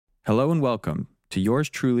Hello and welcome to yours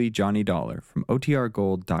truly, Johnny Dollar from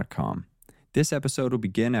OTRGold.com. This episode will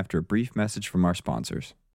begin after a brief message from our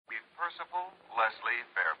sponsors. We've Percival Leslie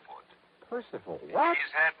Fairfoot. Percival, what?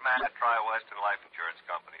 He's head man at Tri-Western Life Insurance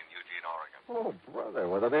Company in Eugene, Oregon. Oh, brother,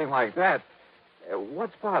 with a name like that.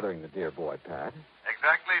 What's bothering the dear boy, Pat?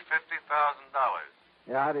 Exactly $50,000.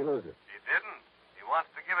 Yeah, how'd he lose it? He didn't. He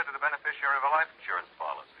wants to give it to the beneficiary of a life insurance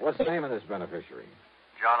policy. What's the name of this beneficiary?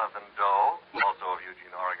 Jonathan Doe, also of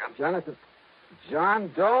Eugene, Oregon. Jonathan.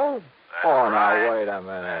 John Doe? That's Now, right. wait a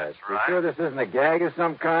minute. That's You right. sure this isn't a gag of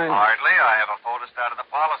some kind? Hardly. I have a photostat of the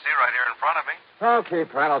policy right here in front of me. Okay,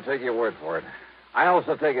 Pat, I'll take your word for it. I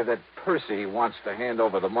also take it that Percy wants to hand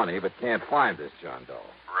over the money but can't find this John Doe.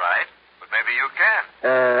 Right. But maybe you can.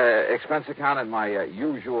 Expense account at my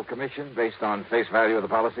usual commission based on face value of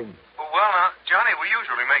the policy? Well, now, Johnny, we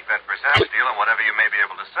usually make that percentage deal on whatever you may be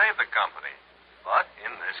able to save the company.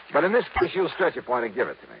 But in this case, You'll stretch a point and give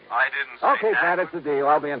it to me. I didn't say Okay, that. Pat, it's the deal.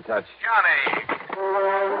 I'll be in touch. Johnny!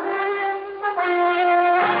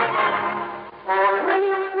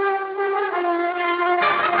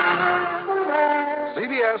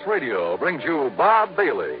 CBS Radio brings you Bob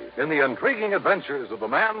Bailey in the intriguing adventures of the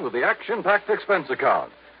man with the action-packed expense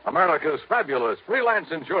account, America's fabulous freelance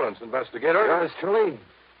insurance investigator. Yours truly,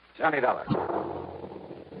 Johnny Dollar.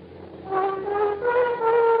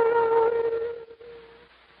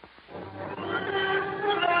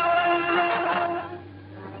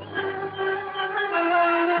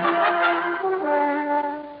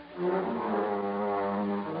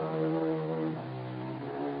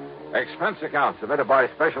 Expense account submitted by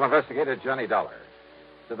Special Investigator Johnny Dollar.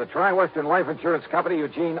 To the Tri-Western Life Insurance Company,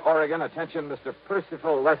 Eugene, Oregon. Attention, Mr.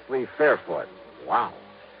 Percival Leslie Fairfoot. Wow.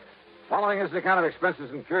 Following is the account of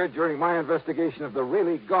expenses incurred during my investigation of the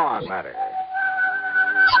really gone matter.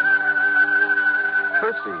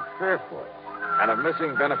 Percy Fairfoot. And a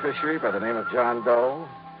missing beneficiary by the name of John Doe.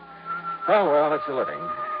 Oh, well, it's a living.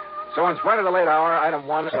 So in spite of the late hour, item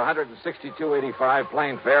 1 is $162.85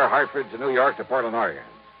 plane fare, Hartford to New York to Portland, Oregon.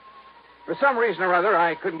 For some reason or other,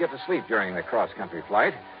 I couldn't get to sleep during the cross-country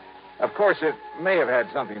flight. Of course, it may have had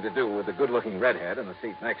something to do with the good-looking redhead in the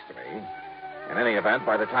seat next to me. In any event,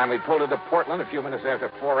 by the time we pulled into Portland a few minutes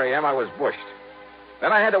after 4 a.m., I was bushed.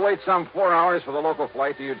 Then I had to wait some 4 hours for the local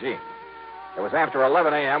flight to Eugene. It was after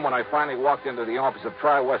 11 a.m. when I finally walked into the office of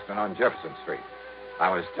Tri-Western on Jefferson Street. I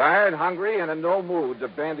was tired, hungry, and in no mood to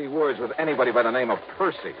bandy words with anybody by the name of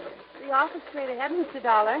Percy. The office straight ahead, Mr.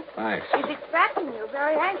 Dollar. Thanks. He's expecting you.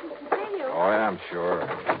 Very anxious to see you. Oh, yeah, I'm sure.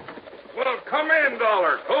 Well, come in,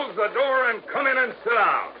 Dollar. Close the door and come in and sit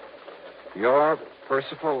down. You're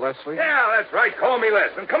Percival Leslie? Yeah, that's right. Call me Les.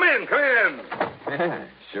 And come in, come in. Yeah,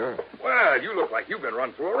 sure. Well, you look like you've been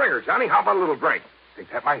run through a ringer, Johnny. How about a little drink? Think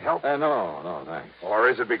that might help? No, thanks. Or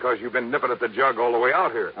is it because you've been nipping at the jug all the way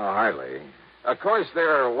out here? Oh, hardly. Of course,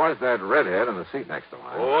 there was that redhead in the seat next to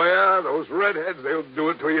mine. Oh, yeah, those redheads, they'll do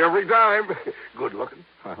it to you every time. Good looking.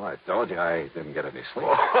 Well, I told you I didn't get any sleep.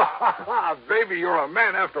 Oh, baby, you're a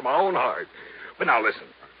man after my own heart. But now, listen.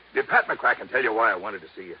 Did Pat McCracken tell you why I wanted to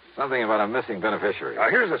see you? Something about a missing beneficiary. Now,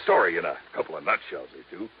 here's a story in a couple of nutshells or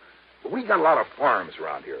two. We got a lot of farms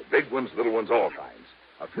around here. Big ones, little ones, all kinds.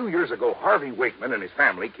 A few years ago, Harvey Wakeman and his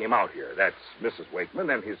family came out here. That's Mrs.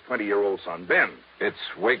 Wakeman and his 20-year-old son, Ben. It's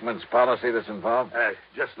Wakeman's policy that's involved?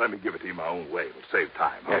 Just let me give it to you my own way. It'll save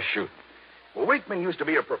time. Huh? Yeah, shoot. Well, Wakeman used to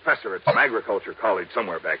be a professor at some agriculture college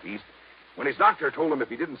somewhere back east. When his doctor told him if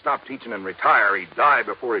he didn't stop teaching and retire, he'd die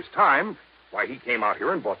before his time, why, he came out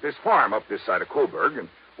here and bought this farm up this side of Coburg and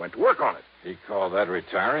went to work on it. He called that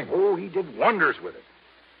retiring? Oh, he did wonders with it.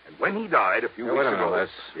 And when he died a few weeks wait a minute, ago... Les.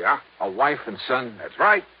 Yeah? A wife and son? That's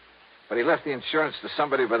right. But he left the insurance to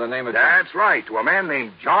somebody by the name of... That's right, to a man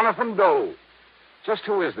named Jonathan Doe. Just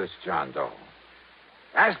who is this John Doe?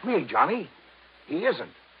 Ask me, Johnny. He isn't.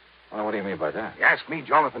 Well, what do you mean by that? You ask me,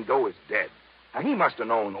 Jonathan Doe is dead. Now, he must have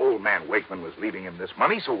known old man Wakeman was leaving him this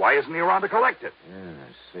money, so why isn't he around to collect it? Yeah,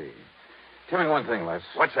 I see. Tell me one thing, Les.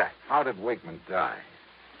 What's that? How did Wakeman die?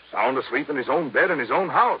 Sound asleep in his own bed in his own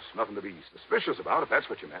house. Nothing to be suspicious about, if that's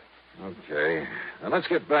what you meant. Okay. Now, let's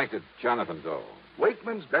get back to Jonathan Doe.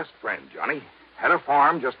 Wakeman's best friend, Johnny. Had a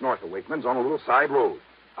farm just north of Wakeman's on a little side road.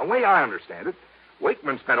 The way I understand it,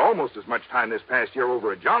 Wakeman spent almost as much time this past year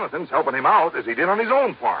over at Jonathan's helping him out as he did on his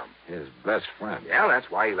own farm. His best friend. Yeah,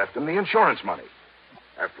 that's why he left him the insurance money.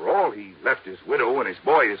 After all, he left his widow and his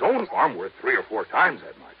boy his own farm worth 3 or 4 times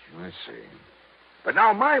that much. I see. But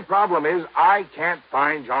now my problem is I can't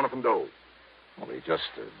find Jonathan Doe. Well, he just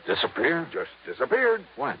disappeared? Just disappeared.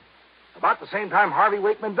 When? About the same time Harvey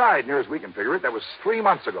Wakeman died, near as we can figure it. That was 3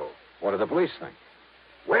 months ago. What did the police think?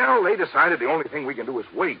 Well, they decided the only thing we can do is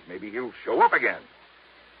wait. Maybe he'll show up again.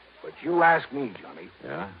 you ask me, Johnny,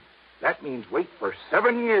 Yeah? that means wait for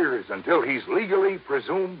 7 years until he's legally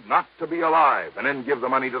presumed not to be alive, and then give the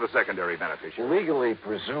money to the secondary beneficiary. Legally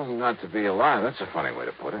presumed not to be alive. That's a funny way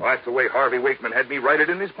to put it. Well, that's the way Harvey Wakeman had me write it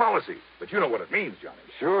in his policy. But you know what it means, Johnny.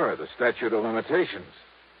 Sure, the statute of limitations.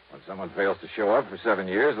 When someone fails to show up for 7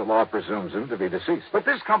 years, the law presumes him to be deceased. But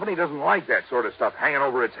this company doesn't like that sort of stuff hanging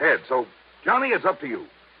over its head. So, Johnny, it's up to you.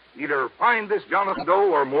 Either find this Jonathan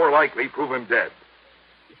Doe or, more likely, prove him dead.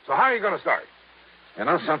 So how are you going to start? You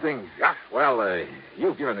know something? Yeah. Well,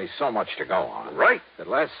 you've given me so much to go on. Right. That,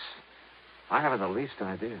 Les, I haven't the least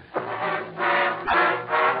idea.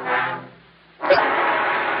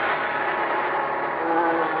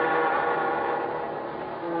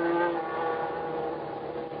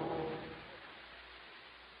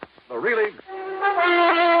 The really...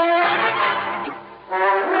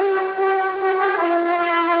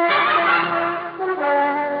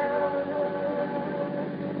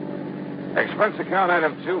 Expense account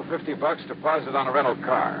item 2, $50 deposit on a rental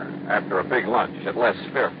car after a big lunch at Les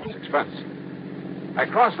Fairfield's expense. I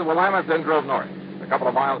crossed the Willamette, then drove north. A couple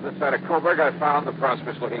of miles inside of Coburg, I found the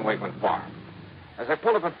prosperous-looking Wakeman farm. As I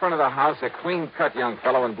pulled up in front of the house, a clean-cut young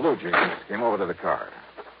fellow in blue jeans came over to the car.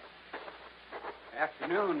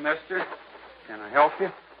 Afternoon, mister. Can I help you?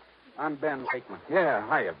 I'm Ben Wakeman. Yeah,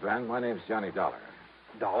 hiya, Ben. My name's Johnny Dollar.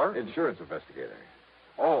 Dollar? Insurance investigator.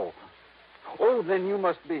 Oh, then you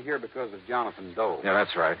must be here because of Jonathan Doe. Yeah,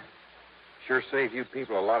 that's right. Sure saved you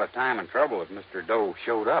people a lot of time and trouble if Mr. Doe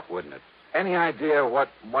showed up, wouldn't it? Any idea what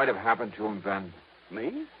might have happened to him, Ben?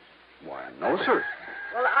 Me? Why, no, sir.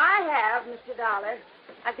 Well, I have, Mr. Dollar.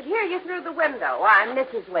 I could hear you through the window. I'm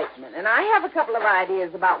Mrs. Wakeman, and I have a couple of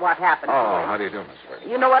ideas about what happened to Oh, him. how do you do, Miss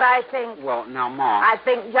Wakeman? You know what I think? Well, now, Ma. I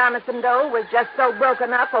think Jonathan Doe was just so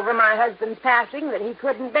broken up over my husband's passing that he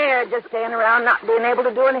couldn't bear just staying around not being able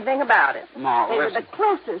to do anything about it. Ma, They were listen. the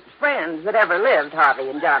closest friends that ever lived, Harvey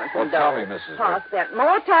and Jonathan Well, Doe. tell me, Mrs. Pa Wakeman. spent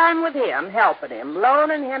more time with him, helping him,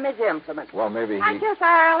 loaning him his implements. Well, maybe he... I guess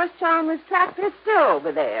our Alice Chalmers tractor is still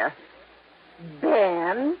over there.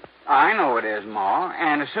 Ben? I know it is, Ma.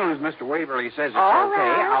 And as soon as Mr. Waverly says it's All okay,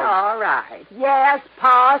 right, all right. Yes,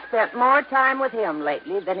 Pa spent more time with him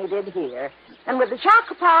lately than he did here. And with the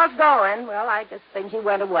shock of Pa's going, well, I just think he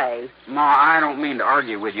went away. Ma, I don't mean to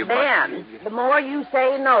argue with you, Ben, the more you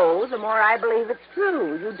say no, the more I believe it's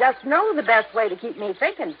true. You just know the best way to keep me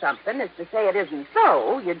thinking something is to say it isn't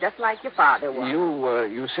so. You're just like your father was.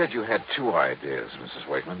 You said you had 2 ideas, Mrs.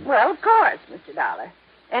 Wakeman. Well, of course, Mr. Dollar.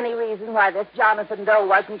 Any reason why this Jonathan Doe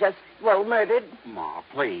wasn't just, well, murdered? Ma,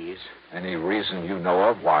 please. Any reason you know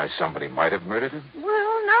of why somebody might have murdered him?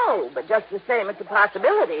 Well, no, but just the same, it's a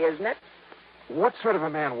possibility, isn't it? What sort of a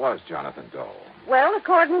man was Jonathan Doe? Well,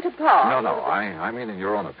 according to Pa. No, I mean in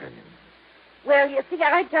your own opinion. Well, you see,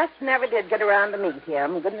 I just never did get around to meet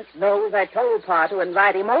him. Goodness knows I told Pa to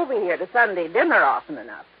invite him over here to Sunday dinner often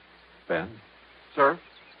enough. Ben? Sir?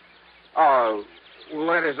 Well,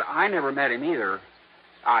 that is, I never met him either.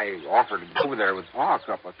 I offered to go over there with Pa a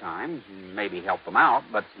couple of times and maybe help him out,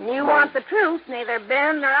 but... You want the truth, neither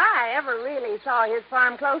Ben nor I ever really saw his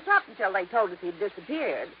farm close up until they told us he'd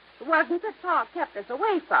disappeared. It wasn't that Pa kept us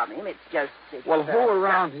away from him. It's just... Well, who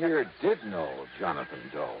around here did know Jonathan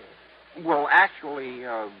Doe? Well, actually,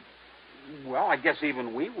 well, I guess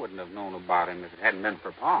even we wouldn't have known about him if it hadn't been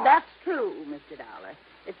for Pa. That's true, Mr. Dollar.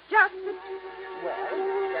 It's just that... Well,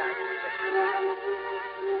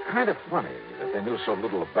 Kind of funny that they knew so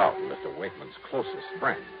little about Mr. Wakeman's closest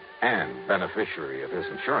friend and beneficiary of his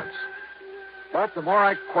insurance. But the more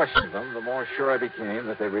I questioned them, the more sure I became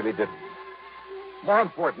that they really didn't. More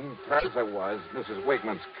important, tired as I was, Mrs.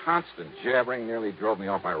 Wakeman's constant jabbering nearly drove me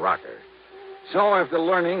off my rocker. So, after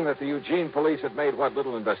learning that the Eugene police had made what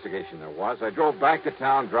little investigation there was, I drove back to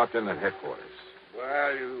town, dropped in at headquarters.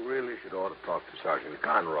 Well, you really should ought to talk to Sergeant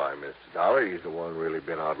Conroy, Mr. Dollar. He's the one really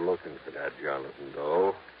been out looking for that Jonathan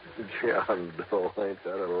Doe. John Doe, ain't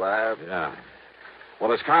that a laugh? Yeah.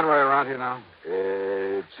 Well, is Conroy around here now?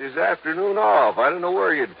 It's his afternoon off. I don't know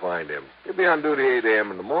where you'd find him. He'll be on duty 8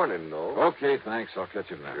 a.m. in the morning, though. Okay, thanks. I'll catch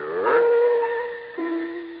him then. Sure.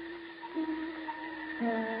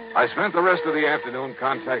 I spent the rest of the afternoon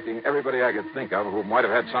contacting everybody I could think of who might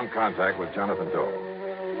have had some contact with Jonathan Doe.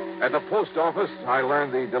 At the post office, I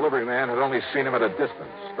learned the delivery man had only seen him at a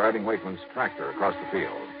distance, driving Wakeman's tractor across the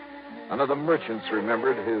field. None of the merchants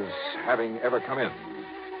remembered his having ever come in.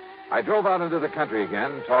 I drove out into the country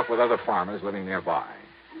again, talked with other farmers living nearby.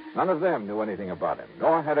 None of them knew anything about him,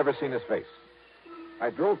 nor had ever seen his face. I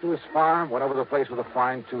drove to his farm, went over the place with a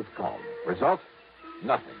fine-tooth comb. Result?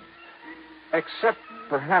 Nothing. Except,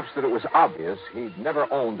 perhaps, that it was obvious he'd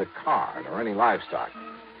never owned a car or any livestock.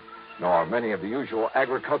 nor many of the usual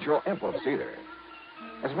agricultural implements either.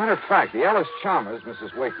 As a matter of fact, the Alice Chalmers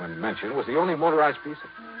Mrs. Wakeman mentioned was the only motorized piece of...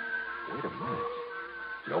 Wait a minute.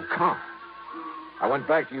 No car. I went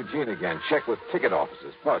back to Eugene again, checked with ticket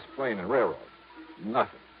offices, bus, plane, and railroad.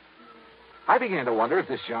 Nothing. I began to wonder if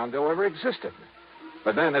this John Doe ever existed.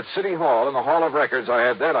 But then at City Hall, in the Hall of Records, I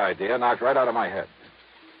had that idea knocked right out of my head.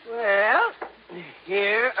 Well,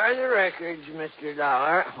 here are the records, Mr.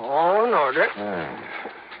 Dollar. All in order.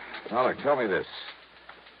 Now, tell me this.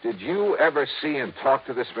 Did you ever see and talk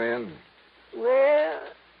to this man? Well,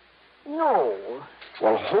 no.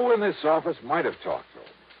 Well, who in this office might have talked to him?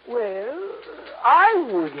 Well, I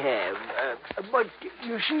would have. But,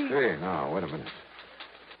 you see... Hey, now, wait a minute.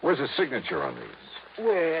 Where's the signature on these?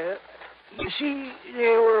 Well, you see,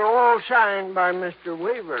 they were all signed by Mr.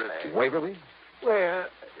 Waverly. Waverly? Well,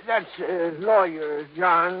 that's lawyer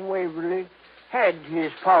John Waverly had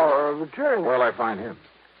his power of attorney. Where'll I find him?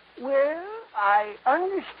 Well, I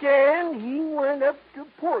understand he went up to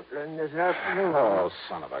Portland this afternoon. Oh,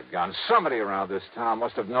 son of a gun. Somebody around this town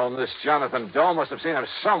must have known this Jonathan Doe, must have seen him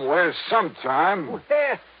somewhere, sometime. Well,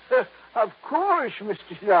 of course,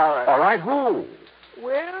 Mr. Dollar. All right, who?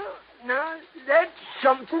 Well, now, that's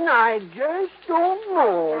something I just don't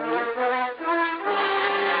know.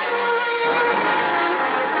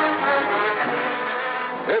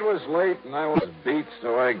 It was late, and I was beat,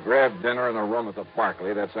 so I grabbed dinner in a room at the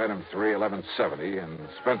Barclay, that's item 3, 1170, and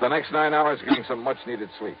spent the next 9 hours getting some much-needed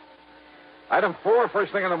sleep. Item 4,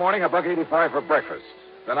 first thing in the morning, $1.85 for breakfast.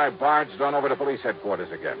 Then I barged on over to police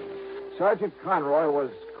headquarters again. Sergeant Conroy was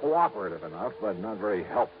cooperative enough, but not very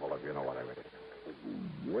helpful, if you know what I mean.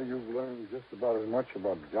 Well, you've learned just about as much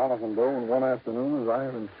about Jonathan Doe in one afternoon as I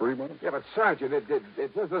have in 3 months. Yeah, but, Sergeant, it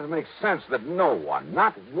just doesn't make sense that no one,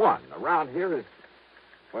 not one, around here is...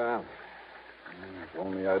 Well... If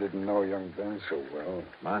only I didn't know young Ben so well.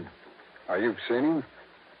 Man? You've seen him?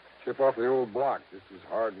 Chip off the old block, just as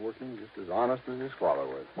hard-working, just as honest as his father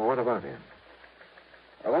was. Well, what about him?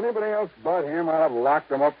 Well, anybody else but him, I'd have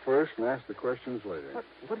locked him up first and asked the questions later.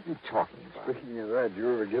 What are you talking about? Speaking of that,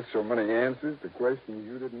 you ever get so many answers to questions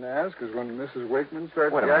you didn't ask? Because when Mrs. Wakeman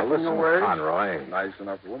started Wait a minute, jacking listen, away... Conroy. Nice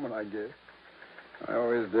enough woman, I guess. I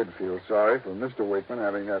always did feel sorry for Mr. Wakeman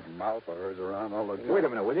having that mouth of hers around all the time. Wait a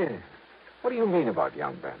minute, will you? What do you mean about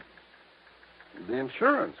young Ben? The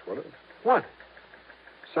insurance, What?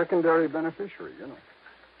 Secondary beneficiary, you know.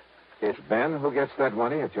 It's Ben who gets that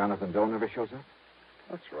money if Jonathan Doe never shows up?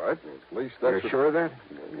 That's right. Well, at least that's... You're sure of that?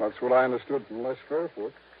 Well, that's what I understood from Les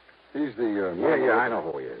Fairfoot. He's the... Yeah, I know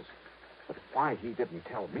who he is. But why he didn't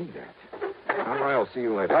tell me that? Conroy, I'll see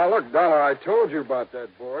you later. Now, look, Dollar, I told you about that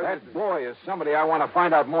boy. That boy is somebody I want to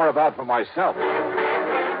find out more about for myself.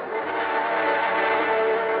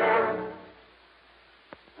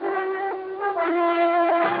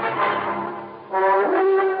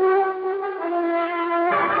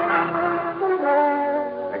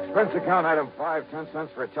 Expense account item 5, 10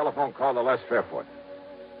 cents for a telephone call to Les Fairfoot.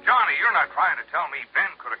 Johnny, you're not trying to tell me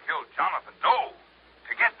Ben could have killed Jonathan Doe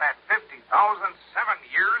to get that $50,000 7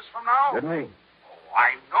 years from now? Didn't he? Oh,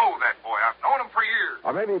 I know that boy. I've known him for years.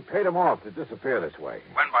 Or maybe he paid him off to disappear this way.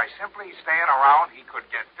 When by simply staying around, he could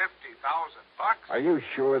get $50,000. Are you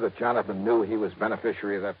sure that Jonathan knew he was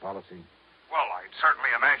beneficiary of that policy? Well, I'd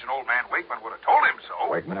certainly imagine old man Wakeman would have told him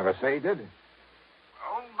so. Wakeman ever say he did?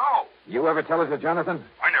 Well, no. You ever tell it to Jonathan?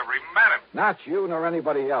 I never even met him. Not you nor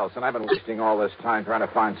anybody else, and I've been wasting all this time trying to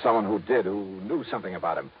find someone who did, who knew something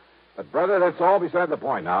about him. But, brother, that's all beside the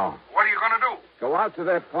point now. What are you going to do? Go out to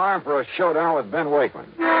that farm for a showdown with Ben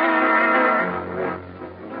Wakeman.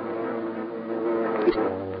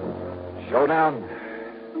 Showdown?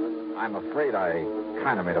 I'm afraid I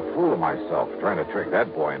kind of made a fool of myself trying to trick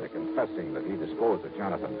that boy into confessing that he disposed of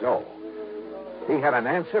Jonathan Doe. He had an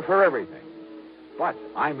answer for everything. But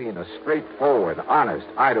I mean a straightforward, honest,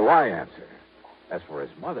 eye-to-eye answer. As for his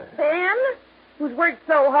mother... Ben, who's worked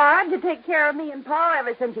so hard to take care of me and Paul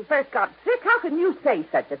ever since you first got sick, how can you say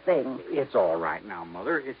such a thing? It's all right now,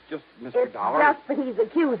 Mother. It's just Mr. It's Dollar. just that he's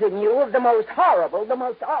accusing you of the most horrible, the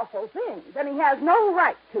most awful things, and he has no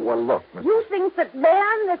right to. Well, look, Mr. You think that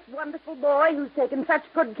Ben, this wonderful boy who's taken such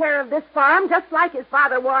good care of this farm, just like his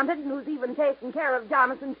father wanted, and who's even taken care of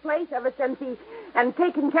Jonathan's place ever since and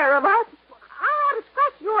taken care of us, I ought to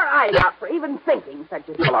scratch your eyes out for even thinking such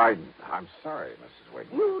a thing. Well, I'm sorry, Mrs.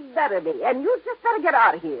 Wakeman. You'd better be, and you just better get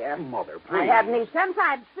out of here. Mother, If please. I had any sense,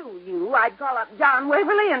 I'd sue you. I'd call up John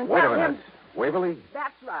Waverly and Wait tell a minute. him... Waverly?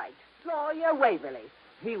 That's right. Lawyer Waverly.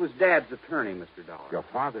 He was Dad's attorney, Mr. Dollar. Your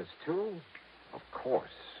father's too? Of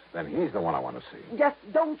course. Then he's the one I want to see. Just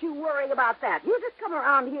don't you worry about that. You just come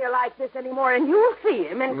around here like this anymore, and you'll see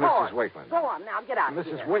him in court. Mrs. Wakeman. Go on, now, get out of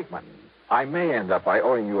here. Mrs. Wakeman, I may end up by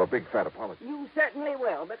owing you a big fat apology. You certainly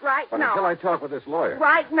will, but right But now... until I talk with this lawyer...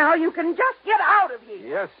 Right now, you can just get out of here.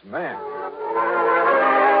 Yes, ma'am.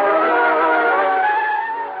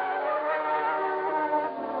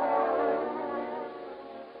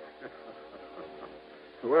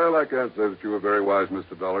 Well, I can't say that you were very wise,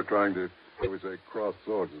 Mr. Dollar, trying to, shall we say, cross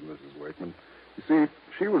swords with Mrs. Wakeman. You see,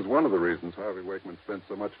 she was one of the reasons Harvey Wakeman spent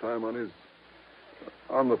so much time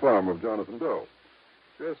on the farm of Jonathan Doe.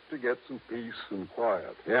 Just to get some peace and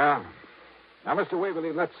quiet. Yeah? Now, Mr.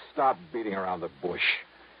 Waverly, let's stop beating around the bush.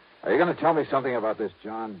 Are you going to tell me something about this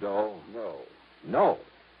John Doe? No. No.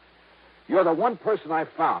 You're the one person I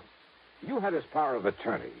found. You had his power of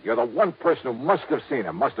attorney. You're the one person who must have seen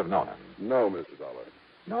him, must have known him. No, Mr. Dollar.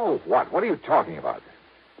 No, what? What are you talking about?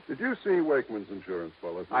 Did you see Wakeman's insurance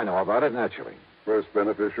policy? I know about it, naturally. First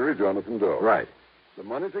beneficiary, Jonathan Doe. Right. The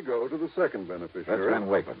money to go to the second beneficiary. That's Ben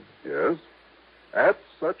Wakeman. Yes. At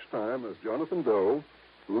such time as Jonathan Doe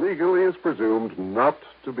legally is presumed not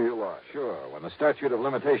to be alive. Sure, when the statute of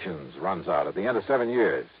limitations runs out at the end of 7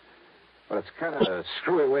 years. But it's kind of a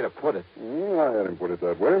screwy way to put it. I had him put it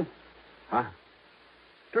that way. Huh?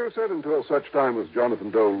 To have said until such time as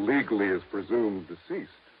Jonathan Doe legally is presumed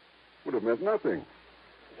deceased would have meant nothing.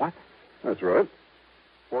 What? That's right.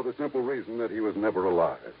 For the simple reason that he was never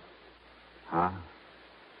alive. Huh?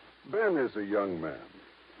 Ben is a young man.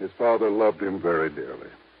 His father loved him very dearly.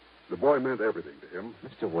 The boy meant everything to him.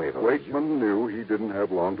 Mr. Waverly. Wakeman knew he didn't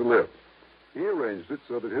have long to live. He arranged it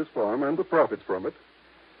so that his farm and the profits from it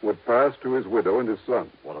would pass to his widow and his son.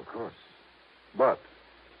 Well, of course. But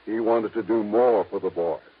he wanted to do more for the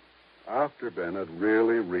boy after Ben had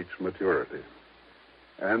really reached maturity.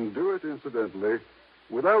 And do it, incidentally,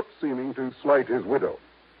 without seeming to slight his widow.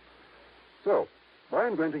 So, by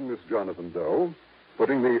inventing this Jonathan Doe,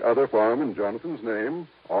 putting the other farm in Jonathan's name,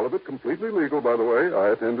 all of it completely legal, by the way, I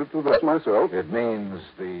attended to that myself. It means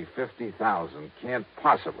the $50,000 can't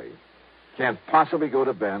possibly go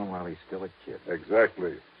to Ben while he's still a kid.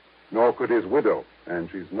 Exactly. Nor could his widow, and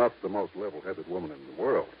she's not the most level-headed woman in the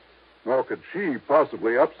world. Nor could she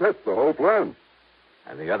possibly upset the whole plan.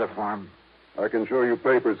 And the other farm? I can show you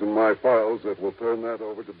papers in my files that will turn that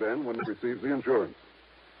over to Ben when he receives the insurance.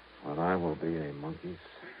 Well, I will be a monkey's.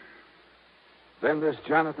 Then this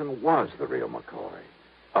Jonathan was the real McCoy.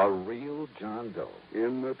 A real John Doe.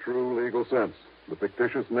 In the true legal sense. The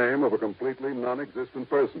fictitious name of a completely non-existent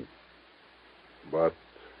person. But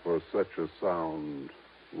for such a sound,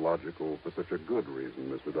 logical, for such a good reason,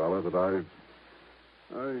 Mr. Dollar, that I...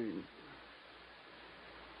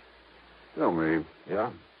 Tell me. Yeah?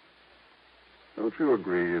 Don't you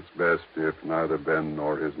agree it's best if neither Ben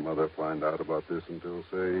nor his mother find out about this until,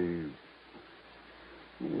 say...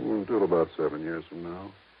 until about 7 years from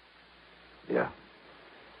now? Yeah.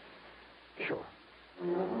 Sure.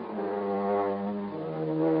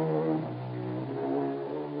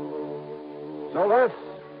 So, Les,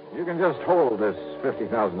 you can just hold this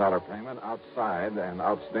 $50,000 payment outside and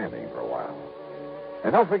outstanding for a while.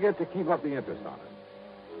 And don't forget to keep up the interest on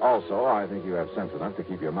it. Also, I think you have sense enough to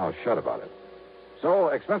keep your mouth shut about it. So,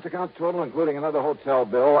 expense account total, including another hotel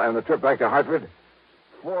bill and the trip back to Hartford,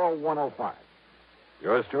 $40105.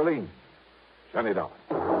 Yours truly, Johnny Dollar.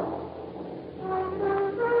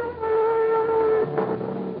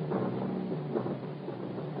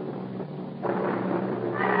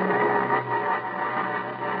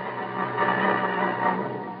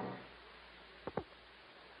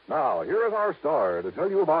 Now, here is our star to tell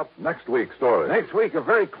you about next week's story. Next week, a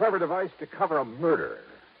very clever device to cover a murder.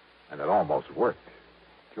 And it almost worked.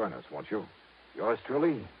 Join us, won't you? Yours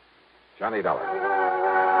truly, Johnny Dollar.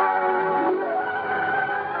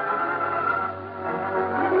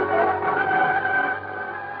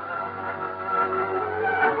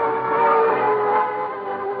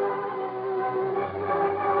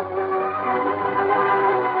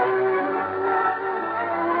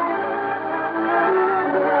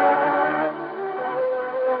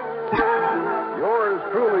 Yours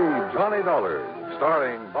truly, Johnny Dollar,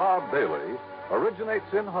 starring Bob Bailey, originates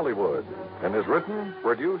in Hollywood and is written,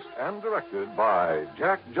 produced, and directed by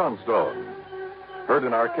Jack Johnstone. Heard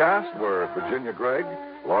in our cast were Virginia Gregg,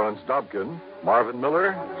 Lawrence Dobkin, Marvin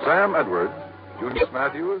Miller, Sam Edwards, Junius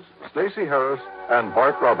Matthews, Stacey Harris, and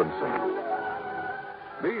Bart Robinson.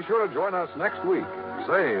 Be sure to join us next week,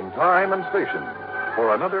 same time and station,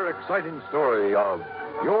 for another exciting story of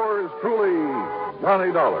Yours truly,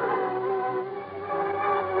 Johnny Dollar.